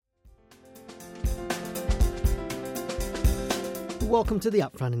Welcome to the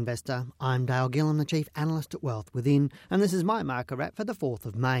Upfront Investor. I'm Dale Gillham, the Chief Analyst at Wealth Within, and this is my market wrap for the 4th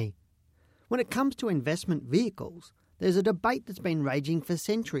of May. When it comes to investment vehicles, there's a debate that's been raging for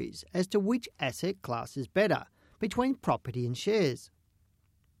centuries as to which asset class is better, between property and shares.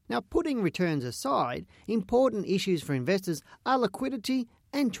 Now, putting returns aside, important issues for investors are liquidity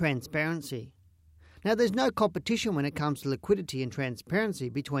and transparency. Now, there's no competition when it comes to liquidity and transparency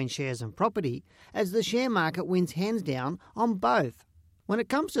between shares and property, as the share market wins hands down on both. When it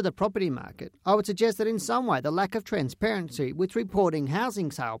comes to the property market, I would suggest that in some way the lack of transparency with reporting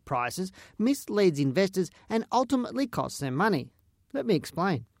housing sale prices misleads investors and ultimately costs them money. Let me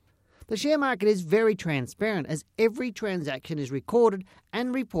explain. The share market is very transparent as every transaction is recorded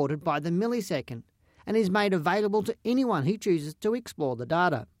and reported by the millisecond and is made available to anyone who chooses to explore the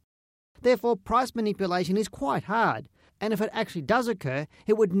data. Therefore, price manipulation is quite hard, and if it actually does occur,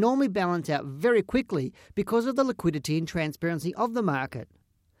 it would normally balance out very quickly because of the liquidity and transparency of the market.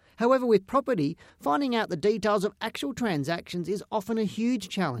 However, with property, finding out the details of actual transactions is often a huge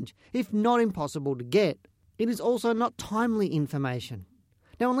challenge, if not impossible to get. It is also not timely information.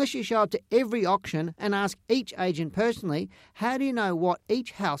 Now, unless you show up to every auction and ask each agent personally, how do you know what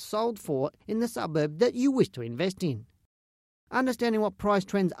each house sold for in the suburb that you wish to invest in? Understanding what price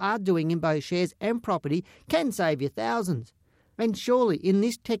trends are doing in both shares and property can save you thousands. And surely, in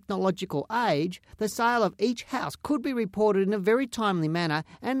this technological age, the sale of each house could be reported in a very timely manner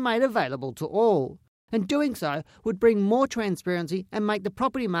and made available to all. And doing so would bring more transparency and make the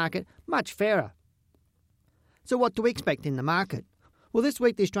property market much fairer. So what do we expect in the market? Well, this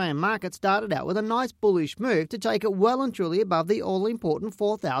week the Australian market started out with a nice bullish move to take it well and truly above the all-important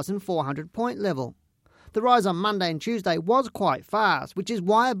 4,400 point level. The rise on Monday and Tuesday was quite fast, which is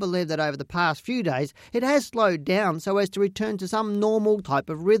why I believe that over the past few days it has slowed down so as to return to some normal type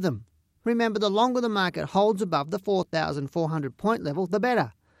of rhythm. Remember, the longer the market holds above the 4,400 point level, the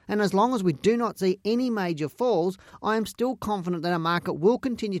better. And as long as we do not see any major falls, I am still confident that our market will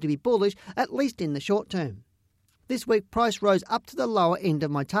continue to be bullish, at least in the short term. This week, price rose up to the lower end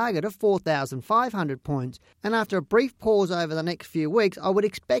of my target of 4,500 points, and after a brief pause over the next few weeks, I would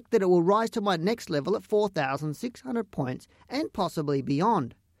expect that it will rise to my next level at 4,600 points and possibly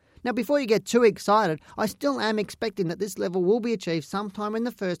beyond. Now, before you get too excited, I still am expecting that this level will be achieved sometime in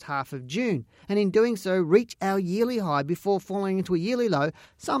the first half of June, and in doing so, reach our yearly high before falling into a yearly low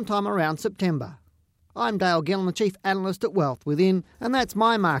sometime around September. I'm Dale Gillham, the Chief Analyst at Wealth Within, and that's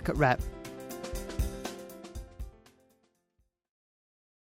my market wrap.